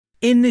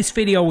In this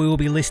video we will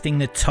be listing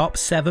the top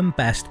 7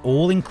 best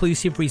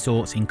all-inclusive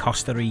resorts in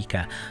Costa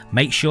Rica.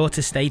 Make sure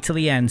to stay till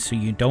the end so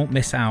you don't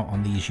miss out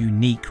on these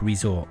unique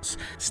resorts.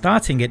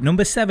 Starting at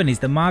number 7 is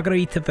the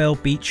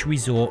Margaritaville Beach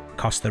Resort,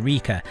 Costa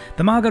Rica.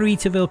 The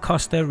Margaritaville,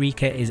 Costa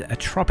Rica is a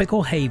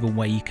tropical haven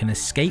where you can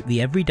escape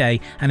the everyday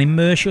and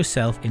immerse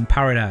yourself in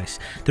paradise.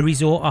 The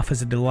resort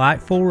offers a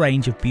delightful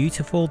range of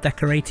beautiful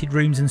decorated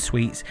rooms and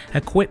suites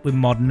equipped with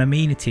modern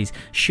amenities,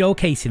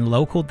 showcasing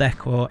local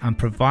decor and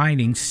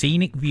providing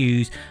scenic views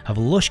of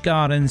lush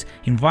gardens,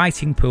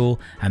 inviting pool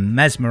and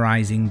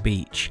mesmerizing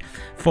beach.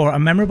 For a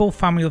memorable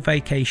family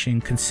vacation,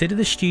 consider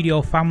the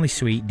Studio Family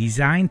Suite,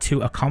 designed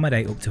to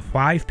accommodate up to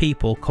 5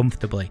 people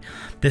comfortably.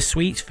 The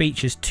suite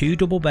features 2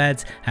 double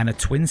beds and a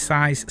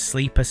twin-size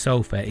sleeper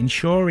sofa,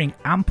 ensuring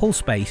ample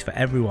space for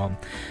everyone.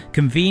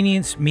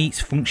 Convenience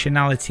meets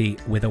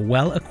functionality with a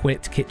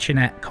well-equipped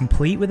kitchenette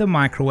complete with a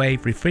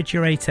microwave,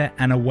 refrigerator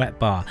and a wet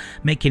bar,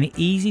 making it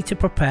easy to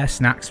prepare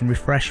snacks and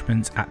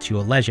refreshments at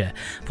your leisure.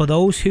 For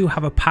those who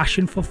have a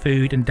passion for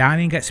food and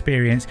dining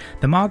experience,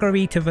 the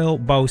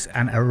Margaritaville boasts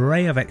an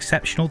array of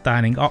exceptional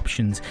dining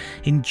options.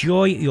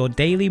 Enjoy your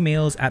daily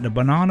meals at the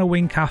Banana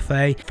Wing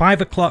Cafe,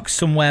 5 o'clock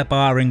Somewhere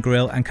Bar and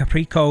Grill, and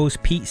Caprico's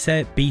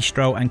Pizza,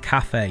 Bistro and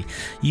Cafe.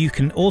 You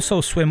can also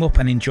swim up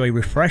and enjoy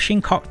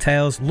refreshing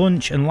cocktails,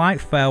 lunch and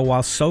light fare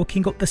while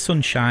soaking up the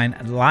sunshine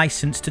at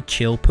licensed to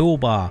chill pool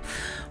bar.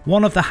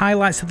 One of the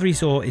highlights of the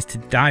resort is the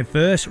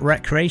diverse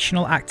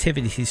recreational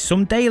activities,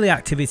 some daily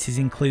activities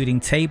including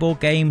table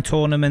game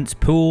tournaments,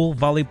 pool,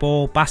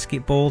 volleyball,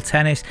 basketball,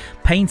 tennis,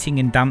 painting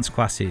and dance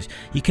classes.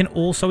 You can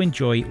also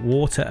enjoy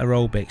water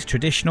aerobics,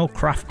 traditional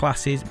craft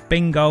classes,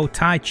 bingo,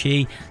 tai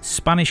chi,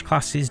 Spanish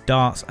classes,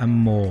 darts and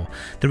more.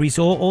 The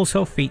resort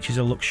also features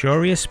a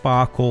luxurious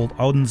spa called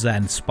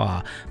Onsen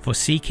Spa for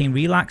seeking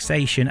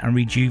relaxation and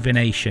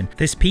rejuvenation.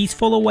 This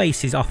peaceful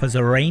oasis offers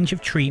a range of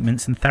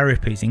treatments and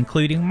therapies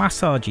including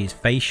massage,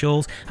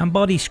 facials and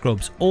body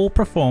scrubs, all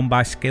performed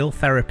by skilled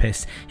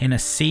therapists in a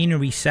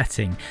scenery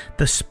setting.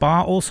 The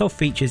spa also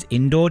features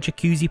indoor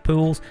jacuzzi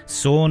pools,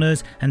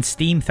 saunas and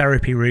steam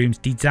therapy rooms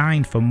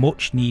designed for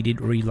much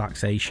needed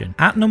relaxation.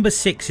 At number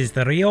 6 is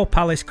the Rio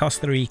Palace,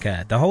 Costa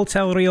Rica. The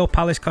Hotel Rio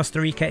Palace, Costa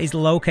Rica is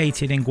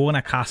located in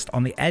Guanacaste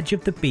on the edge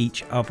of the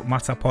beach of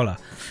Matapola.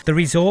 The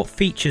resort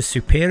features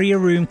superior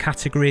room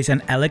categories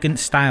and elegant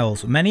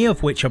styles, many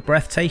of which are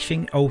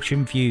breathtaking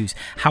ocean views.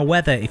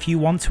 However, if you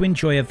want to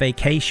enjoy a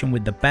vacation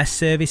with the best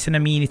service and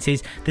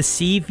amenities, the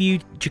sea view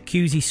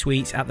jacuzzi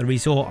suites at the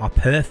resort are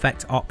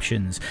perfect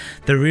options.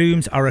 The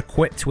rooms are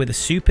equipped with a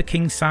super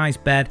king size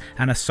bed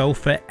and a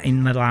sofa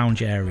in the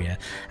lounge area,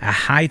 a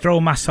hydro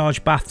massage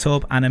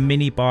bathtub and a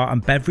mini bar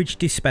and beverage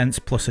dispense,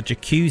 plus a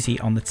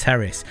jacuzzi on the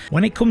terrace.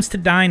 When it comes to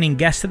dining,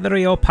 guests at the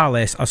Rio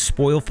Palace are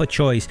spoiled for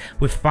choice,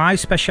 with 5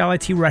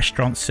 specialty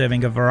restaurants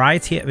serving a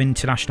variety of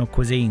international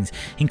cuisines,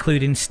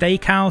 including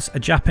steakhouse, a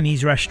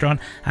Japanese restaurant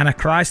and a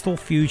Crystal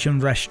Fusion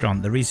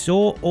restaurant. The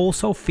resort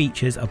also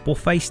features a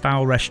buffet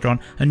style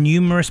restaurant and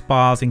numerous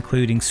bars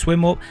including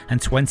swim up and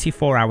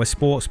 24-hour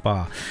sports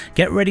bar.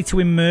 Get ready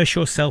to immerse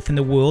yourself in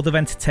the world of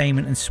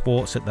entertainment and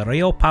sports at the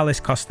Rio Palace,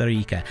 Costa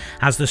Rica.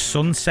 As the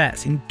sun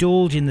sets,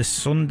 indulge in the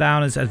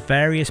sundowners at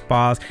various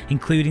bars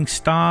including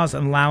Stars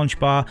and Lounge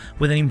Bar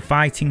with an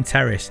inviting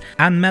terrace,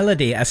 and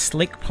Melody, a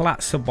slick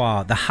plaza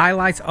bar. The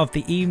highlight of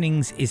the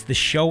evenings is the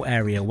show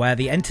area, where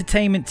the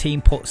entertainment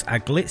team puts a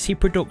glitzy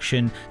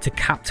production to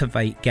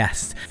captivate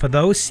guests. For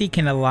those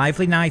seeking a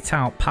lively night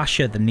out,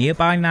 Pasha, the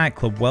nearby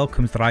nightclub,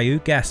 welcomes the Rio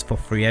guests for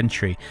free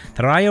entry.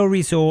 The Rio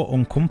Resort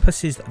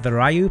encompasses the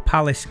Rio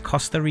Palace,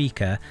 Costa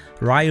Rica,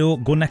 Rio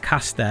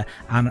Guanacaste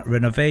and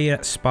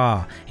Reserva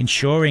Spa,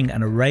 ensuring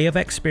an array of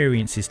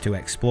experiences to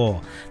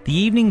explore. The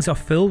evenings are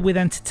filled with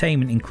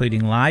entertainment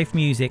including live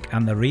music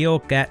and the Rio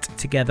Get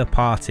Together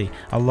Party,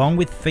 along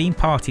with theme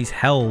parties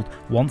held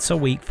once a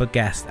week for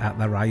guests at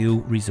the Rio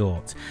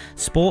Resort.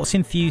 Sports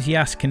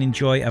enthusiasts can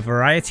enjoy a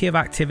variety of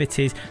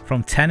activities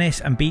from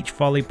tennis and beach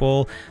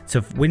volleyball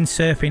to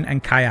windsurfing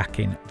and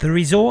kayaking. The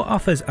resort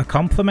offers a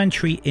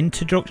complimentary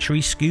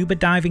introductory scuba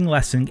diving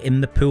lesson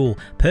in the pool,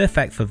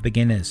 perfect for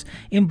beginners.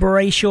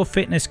 Embrace your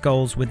fitness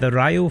goals with the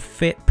Rio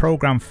Fit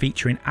program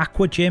featuring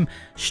aqua gym,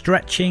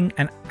 stretching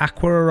and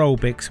aqua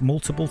aerobics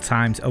multiple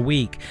times a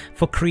week.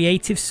 For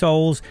creative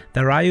souls,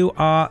 the Rio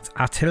Art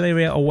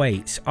Atelier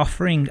awaits,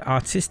 offering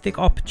artistic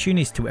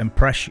opportunities to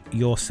impress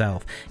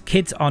yourself.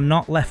 Kids are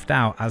not left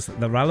out, as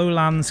the Rio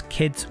Lands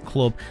Kids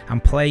Club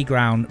and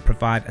Playground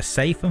provide a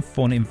safe and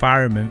fun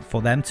environment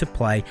for them to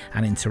play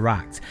and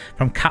interact.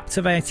 From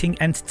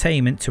captivating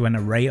entertainment to an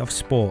array of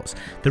sports,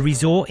 the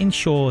resort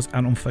ensures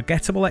an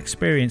unforgettable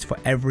experience for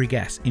every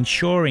guest,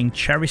 ensuring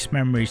cherished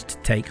memories to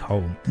take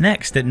home.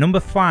 Next, at number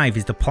 5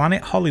 is the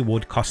Planet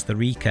Hollywood, Costa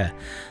Rica.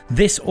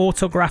 This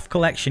autograph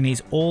collection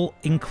is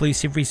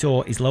all-inclusive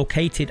resort is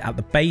located at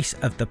the base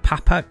of the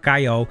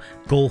Papagayo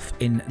Gulf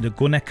in the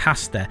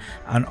Guanacaste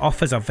and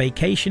offers a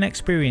vacation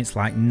experience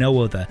like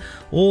no other.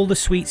 All the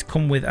suites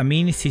come with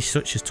amenities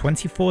such as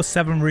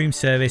 24/7 room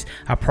service,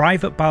 a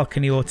private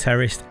balcony or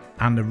terrace,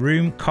 and a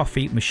room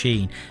coffee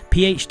machine,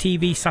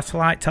 PHTV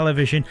satellite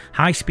television,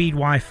 high-speed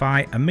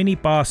Wi-Fi, a mini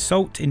bar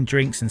soaked in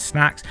drinks and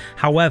snacks.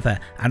 However,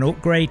 an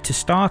upgrade to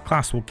Star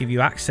Class will give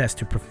you access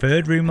to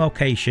preferred room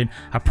location,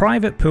 a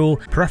private pool,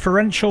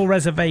 preferential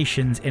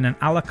reservations in an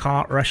a la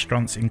carte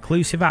restaurants,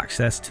 inclusive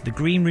access to the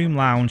green room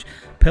lounge,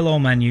 pillow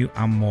menu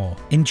and more.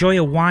 Enjoy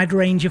a wide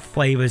range of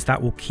flavours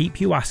that will keep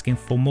you asking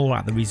for more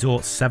at the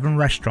resort's 7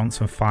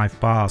 restaurants and 5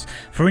 bars.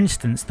 For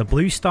instance, the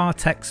Blue Star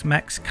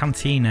Tex-Mex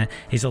Cantina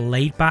is a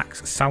laid-back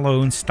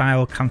salon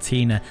style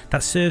cantina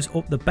that serves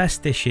up the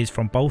best dishes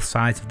from both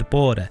sides of the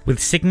border, with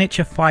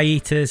signature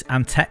fajitas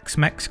and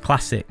Tex-Mex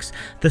classics.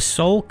 The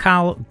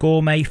SoCal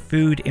Gourmet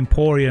Food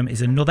Emporium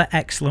is another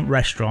excellent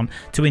restaurant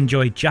to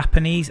enjoy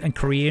Japanese and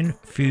Korean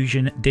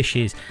fusion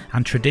dishes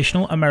and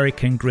traditional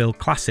American grill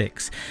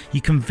classics.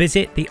 You can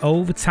visit the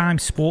Overtime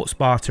Sports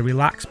Bar to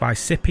relax by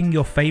sipping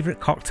your favourite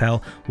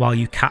cocktail while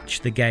you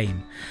catch the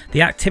game.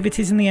 The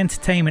activities and the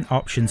entertainment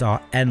options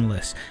are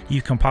endless.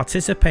 You can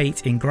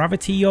participate in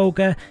gravity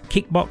yoga,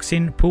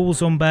 kickboxing, pool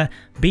zumba,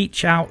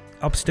 beach out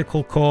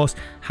obstacle course,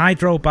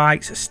 hydro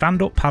bikes,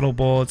 stand-up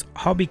paddleboards,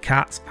 hobby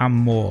cats and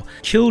more.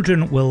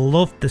 Children will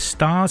love the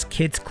Stars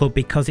Kids Club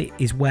because it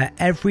is where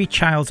every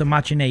child's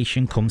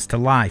imagination comes to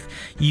life.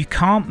 You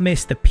can't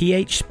miss the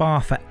PH Spa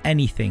for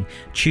anything.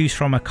 Choose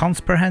from a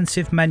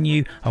comprehensive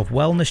menu of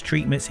wellness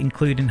treatments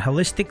including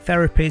holistic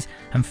therapies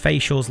and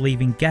facials,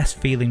 leaving guests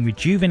feeling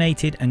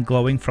rejuvenated and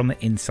glowing from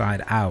the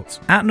inside out.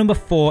 At number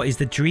 4 is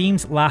the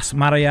Dreams Las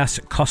Mareas,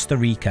 Costa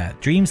Rica.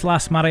 Dreams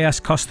Las Mareas,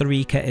 Costa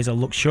Rica is a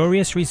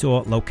luxurious resort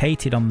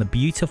located on the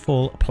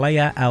beautiful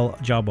Playa El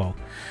Jabo,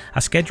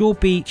 a scheduled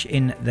beach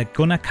in the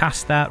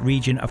Guanacaste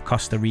region of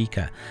Costa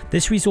Rica.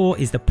 This resort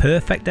is the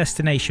perfect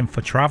destination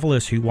for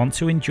travelers who want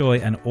to enjoy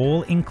an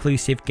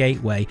all-inclusive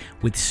gateway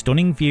with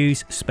stunning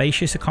views,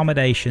 spacious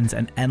accommodations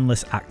and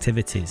endless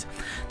activities.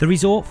 The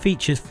resort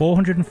features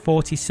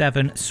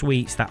 447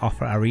 suites that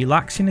offer a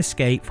relaxing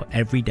escape for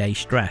everyday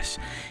stress.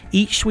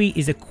 Each suite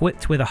is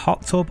equipped with a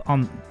hot tub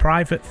on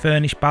private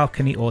furnished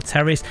balcony or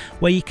terrace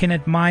where you can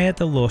admire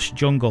the lush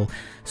jungle,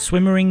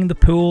 swimming in the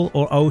pool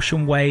or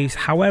ocean waves.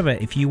 However,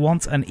 if you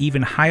want an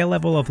even higher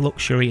level of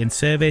luxury and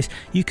service,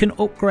 you can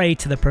upgrade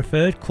to the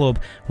preferred club,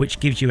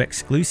 which gives you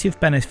exclusive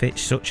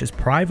benefits such as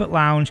private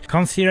lounge,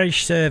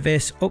 concierge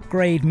service,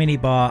 upgrade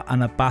minibar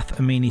and a bath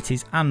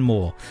amenities and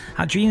more.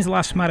 At Dreams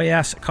Las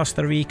Mareas,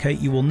 Costa Rica,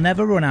 you will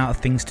never run out of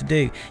things to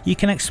do. You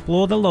can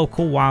explore the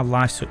local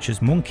wildlife such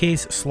as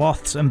monkeys,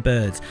 sloths and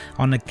birds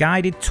on a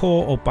guided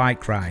tour or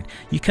bike ride.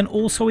 You can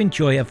also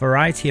enjoy a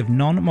variety of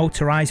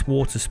non-motorized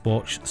water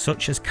sports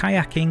such as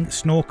kayaking,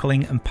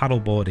 snorkeling and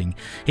paddleboarding.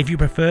 If you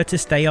prefer to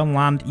stay on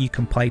land, you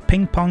can play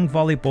ping pong,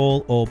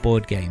 volleyball or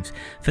board games.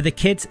 For the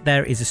kids,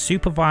 there is a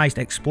supervised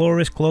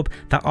explorers club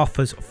that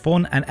offers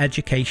fun and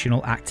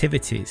educational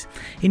activities.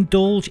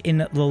 Indulge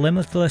in the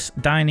limitless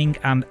dining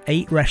and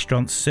 8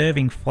 restaurants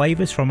serving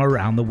flavors from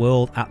around the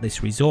world at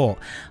this resort.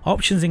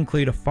 Options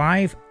include a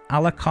 5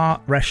 a la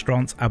carte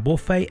restaurants, a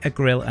buffet, a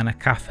grill and a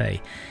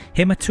cafe.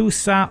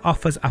 Himatusa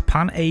offers a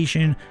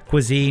pan-Asian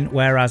cuisine,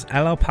 whereas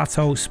El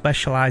Pato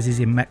specializes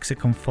in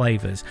Mexican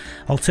flavors.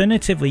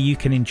 Alternatively, you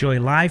can enjoy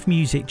live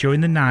music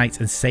during the night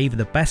and savor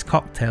the best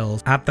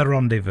cocktails at the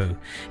Rendezvous.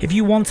 If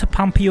you want to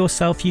pamper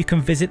yourself, you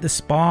can visit the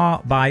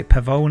Spa by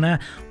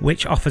Pavona,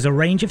 which offers a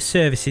range of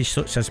services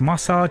such as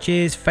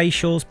massages,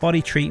 facials,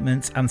 body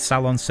treatments and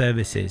salon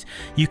services.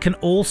 You can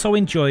also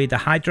enjoy the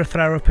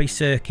hydrotherapy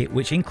circuit,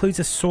 which includes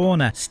a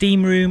sauna,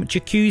 steam room,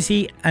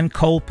 jacuzzi and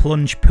cold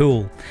plunge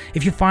pool.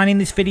 If you're finding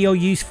this video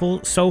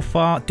useful so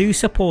far, do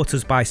support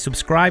us by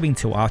subscribing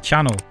to our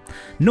channel.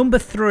 Number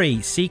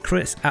 3,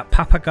 Secrets at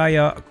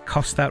Papagayo,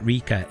 Costa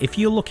Rica. If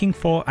you're looking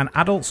for an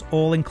adults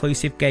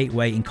all-inclusive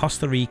gateway in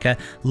Costa Rica,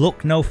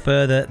 look no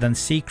further than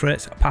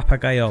Secrets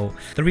Papagayo.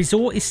 The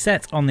resort is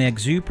set on the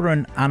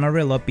exuberant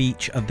Anarilla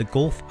beach of the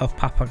Gulf of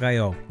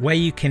Papagayo, where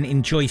you can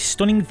enjoy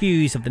stunning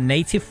views of the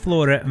native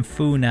flora and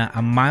fauna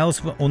and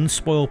miles of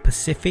unspoiled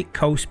Pacific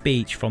Coast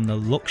beach from the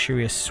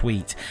luxurious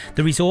suite.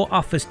 The resort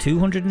offers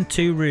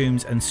 202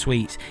 rooms and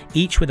suites,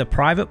 each with a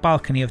private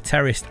balcony of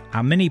terrace, a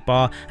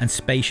minibar and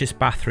spacious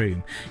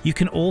bathroom. You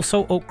can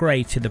also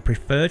upgrade to the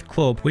preferred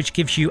club, which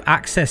gives you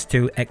access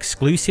to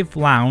exclusive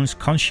lounge,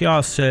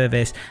 concierge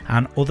service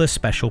and other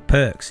special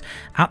perks.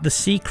 At the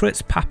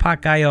Secrets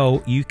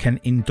Papagayo, you can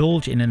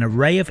indulge in an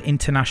array of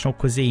international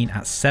cuisine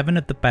at 7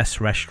 of the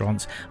best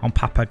restaurants on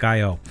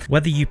Papagayo.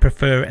 Whether you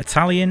prefer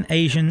Italian,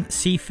 Asian,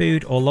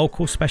 seafood or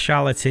local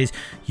specialities,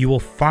 you will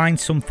find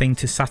something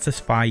to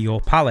satisfy your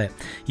palate.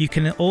 You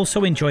can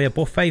also enjoy a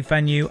buffet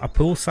venue, a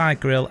poolside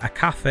grill, a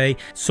cafe.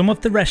 Some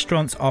of the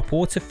restaurants are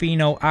portafilter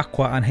Portofino,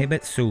 Aqua and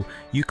Hibitsu.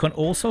 You can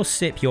also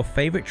sip your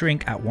favorite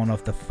drink at one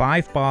of the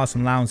 5 bars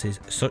and lounges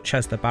such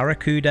as the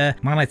Barracuda,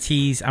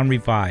 Manatees and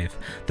Revive.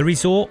 The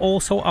resort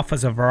also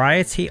offers a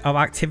variety of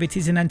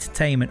activities and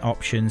entertainment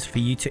options for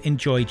you to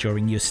enjoy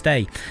during your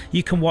stay.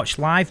 You can watch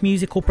live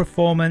musical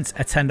performance,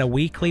 attend a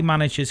weekly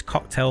manager's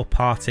cocktail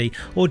party,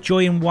 or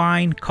join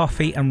wine,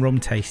 coffee and rum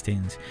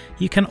tastings.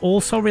 You can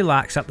also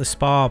relax at the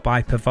spa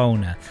by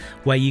Pavona,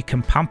 where you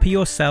can pamper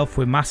yourself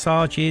with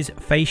massages,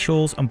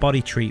 facials and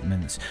body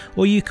treatments,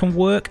 or you can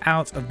work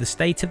out of the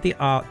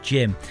state-of-the-art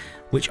gym,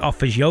 which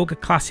offers yoga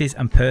classes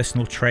and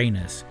personal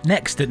trainers.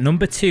 Next at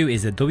number 2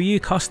 is the W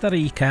Costa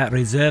Rica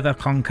Reserva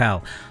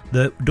Conchal.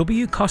 The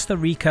W Costa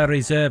Rica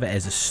Reserva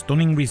is a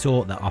stunning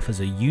resort that offers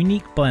a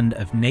unique blend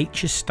of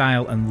nature,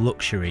 style and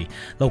luxury.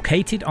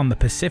 Located on the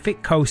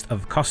Pacific coast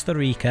of Costa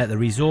Rica, the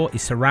resort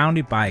is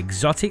surrounded by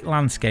exotic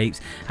landscapes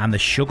and the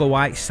sugar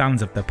white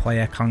sands of the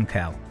playa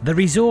Conchal. The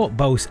resort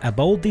boasts a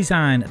bold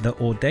design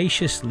that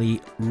audaciously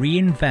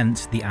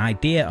reinvents the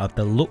idea of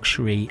the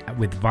luxury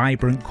with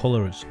vibrant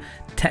colours,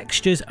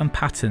 textures and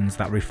patterns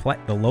that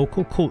reflect the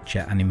local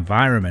culture and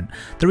environment.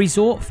 The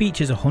resort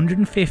features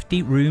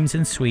 150 rooms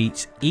and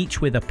suites, each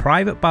with a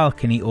private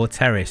balcony or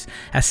terrace,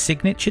 a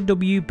signature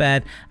W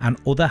bed and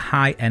other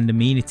high-end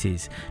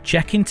amenities.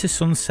 Check into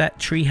Sunset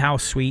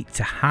Treehouse Suite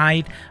to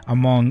hide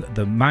among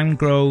the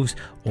mangroves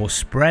or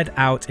spread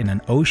out in an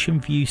ocean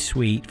view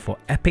suite for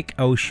epic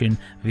ocean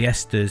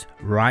vistas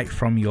right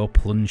from your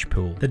plunge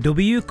pool. The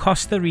W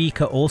Costa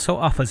Rica also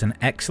offers an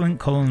excellent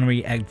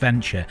culinary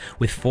adventure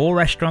with 4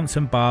 restaurants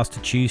and bars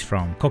to choose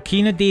from.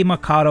 Coquina de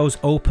Mercado's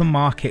open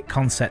market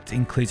concept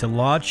includes a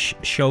large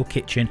show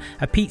kitchen,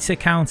 a pizza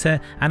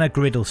counter and a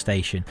griddle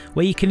station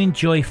where you can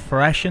enjoy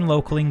fresh and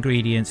local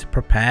ingredients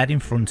prepared in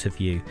front of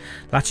you.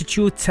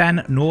 Latitude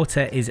 10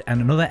 Norte is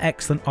another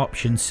excellent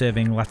option,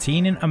 serving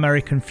Latin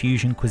American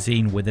fusion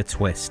cuisine with a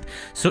twist,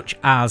 such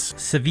as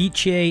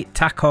ceviche,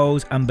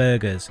 tacos and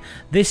burgers.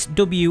 This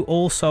W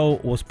also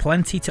was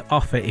plenty to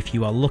offer if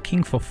you are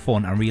looking for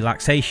fun and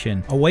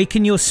relaxation.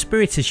 Awaken your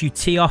spirit as you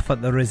tee off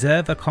at the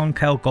Reserva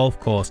Conchal golf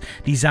course,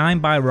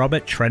 designed by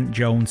Robert Trent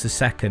Jones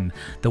II.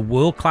 The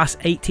world-class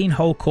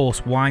 18-hole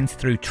course winds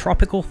through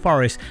tropical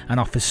forests and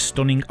offers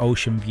stunning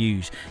ocean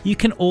views. You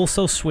can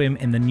also swim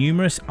in the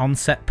numerous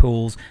onset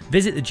pools,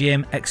 visit the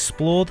gym,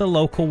 explore the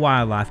local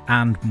wildlife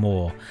and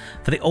more.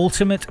 For the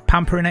ultimate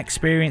pampering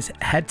experience,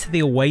 head to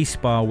the Away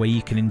Spa, where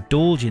you can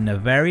indulge in the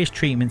various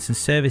treatments and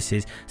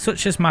services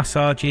such as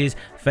massages,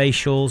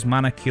 facials,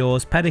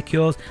 manicures,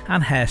 pedicures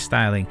and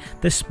hairstyling.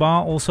 The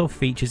spa also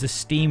features a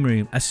steam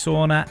room, a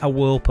sauna, a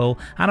whirlpool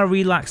and a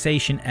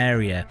relaxation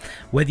area.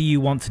 Whether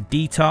you want to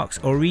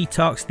detox or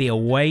retox, the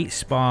Away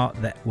Spa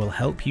that will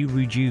help you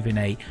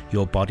rejuvenate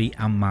your body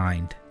and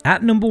mind.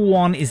 At number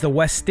 1 is the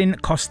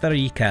Westin Costa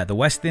Rica. The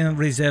Westin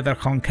Reserva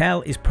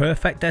Conchal is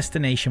perfect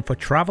destination for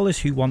travelers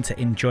who want to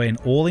enjoy an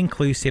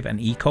all-inclusive and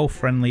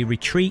eco-friendly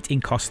retreat in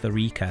Costa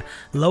Rica.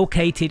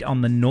 Located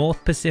on the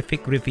North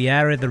Pacific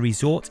Riviera, the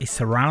resort is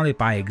surrounded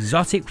by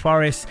exotic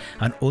forests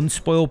and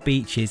unspoiled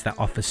beaches that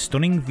offer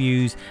stunning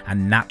views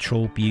and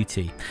natural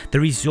beauty.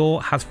 The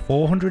resort has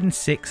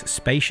 406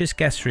 spacious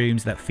guest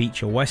rooms that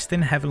feature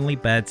Westin heavenly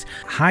beds,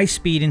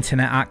 high-speed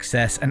internet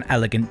access and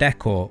elegant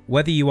decor.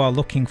 Whether you are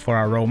looking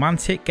for a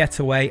romantic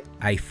getaway,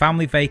 a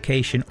family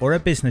vacation or a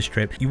business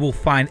trip, you will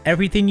find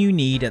everything you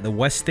need at the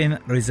Westin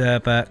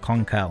Reserva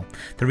Conchal.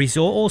 The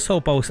resort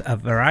also boasts a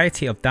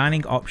variety of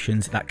dining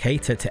options that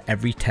cater to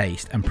every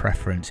taste and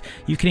preference.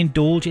 You can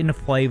indulge in the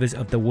flavors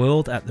of the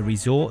world at the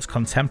resort's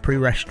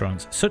contemporary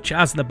restaurants such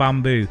as the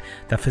Bamboo,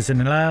 the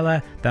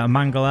Fazenella, the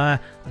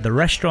Mangala. The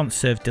restaurants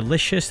serve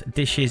delicious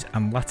dishes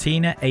and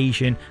Latina,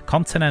 Asian,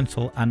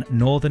 continental and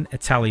northern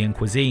Italian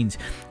cuisines.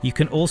 You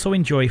can also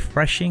enjoy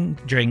refreshing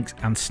drinks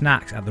and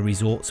snacks at the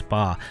resort's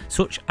bar,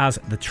 such as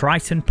the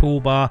Triton Pool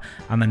Bar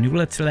and the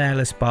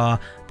Nulatilelas Bar.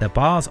 The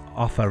bars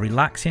offer a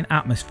relaxing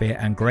atmosphere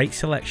and great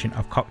selection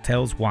of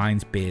cocktails,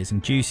 wines, beers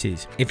and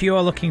juices. If you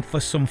are looking for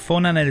some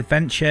fun and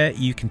adventure,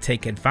 you can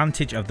take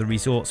advantage of the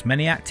resort's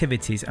many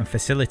activities and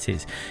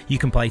facilities. You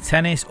can play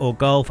tennis or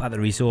golf at the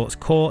resort's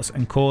courts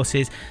and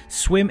courses,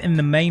 swim in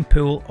the main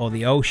pool or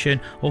the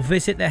ocean, or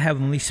visit the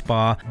Heavenly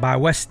Spa by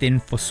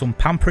Westin for some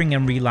pampering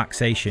and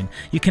relaxation.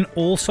 You can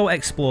also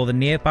explore the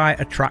nearby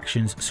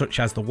attractions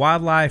such as the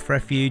Wildlife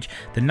Refuge,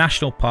 the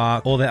National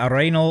Park or the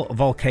Arenal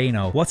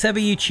Volcano. Whatever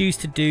you choose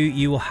to do,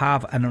 you will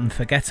have an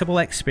unforgettable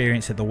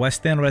experience at the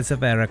Westin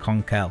Reserva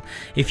Conchal.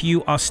 If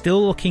you are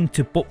still looking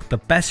to book the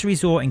best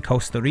resort in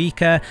Costa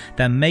Rica,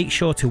 then make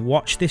sure to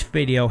watch this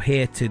video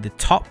here to the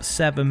top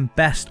 7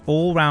 best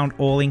all-round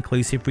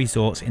all-inclusive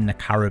resorts in the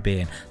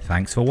Caribbean.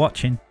 Thanks for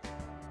watching.